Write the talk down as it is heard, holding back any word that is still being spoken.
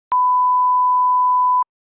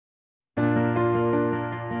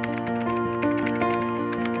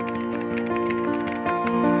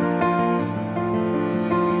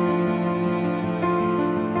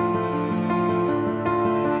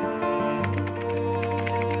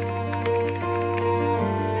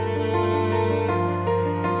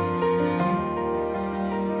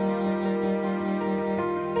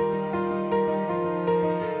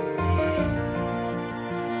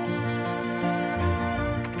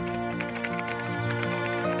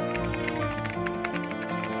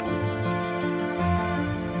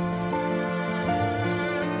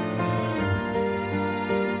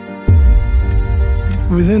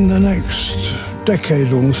Within the next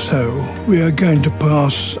decade or so, we are going to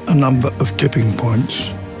pass a number of tipping points,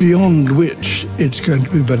 beyond which it's going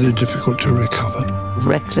to be very difficult to recover.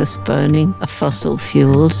 Reckless burning of fossil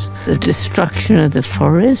fuels, the destruction of the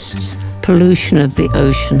forests, pollution of the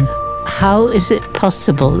ocean. How is it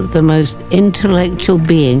possible that the most intellectual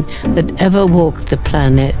being that ever walked the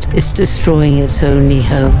planet is destroying its only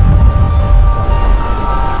home?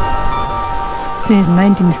 Since the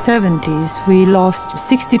 1970s, we lost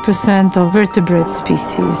 60% of vertebrate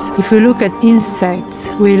species. If we look at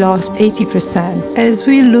insects, we lost 80%. As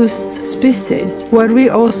we lose species, what we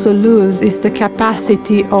also lose is the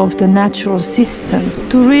capacity of the natural systems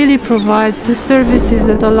to really provide the services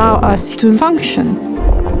that allow us to function.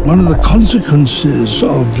 One of the consequences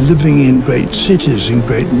of living in great cities, in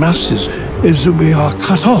great masses, is that we are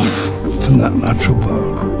cut off from that natural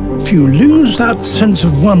world. If you lose that sense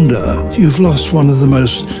of wonder, you've lost one of the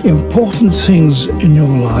most important things in your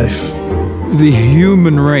life. The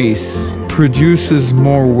human race produces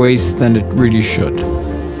more waste than it really should.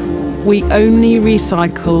 We only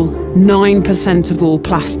recycle 9% of all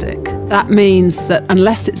plastic. That means that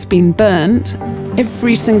unless it's been burnt,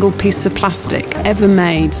 every single piece of plastic ever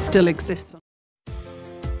made still exists.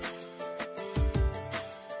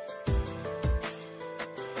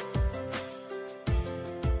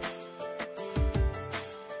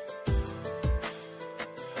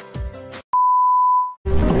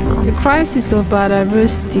 The crisis of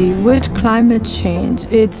biodiversity with climate change,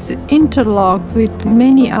 it's interlocked with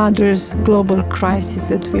many other global crises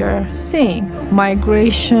that we are seeing.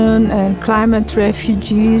 Migration and climate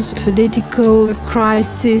refugees, political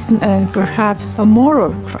crisis, and perhaps a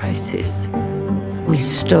moral crisis. We've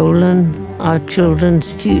stolen our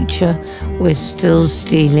children's future, we're still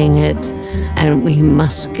stealing it, and we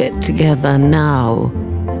must get together now.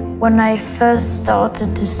 When I first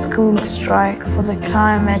started the school strike for the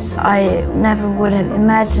climate, I never would have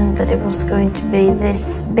imagined that it was going to be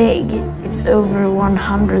this big. It's over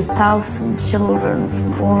 100,000 children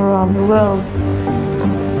from all around the world.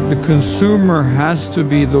 The consumer has to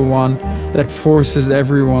be the one that forces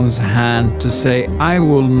everyone's hand to say, I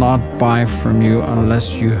will not buy from you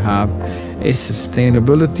unless you have a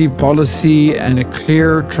sustainability policy and a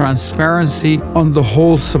clear transparency on the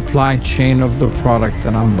whole supply chain of the product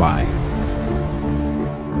that I'm buying.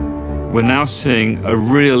 We're now seeing a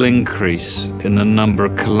real increase in the number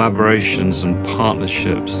of collaborations and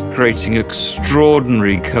partnerships, creating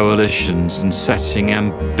extraordinary coalitions and setting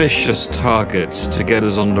ambitious targets to get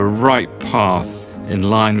us on the right path in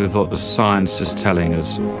line with what the science is telling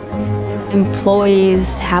us.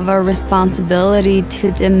 Employees have a responsibility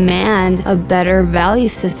to demand a better value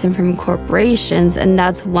system from corporations, and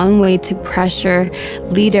that's one way to pressure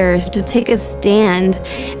leaders to take a stand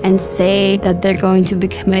and say that they're going to be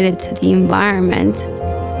committed to the environment.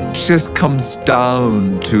 It just comes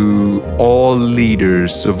down to all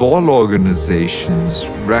leaders of all organizations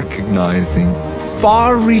recognizing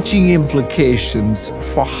far-reaching implications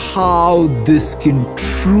for how this can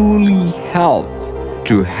truly help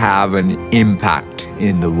to have an impact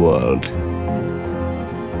in the world.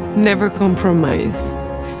 Never compromise.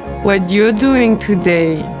 What you're doing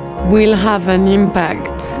today will have an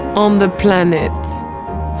impact on the planet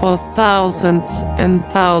for thousands and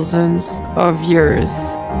thousands of years.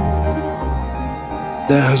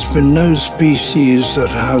 There has been no species that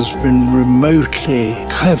has been remotely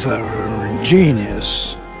clever or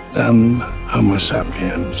ingenious than Homo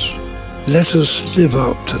sapiens. Let us live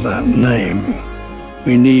up to that name.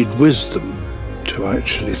 We need wisdom to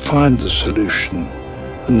actually find the solution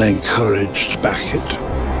and then courage to back it.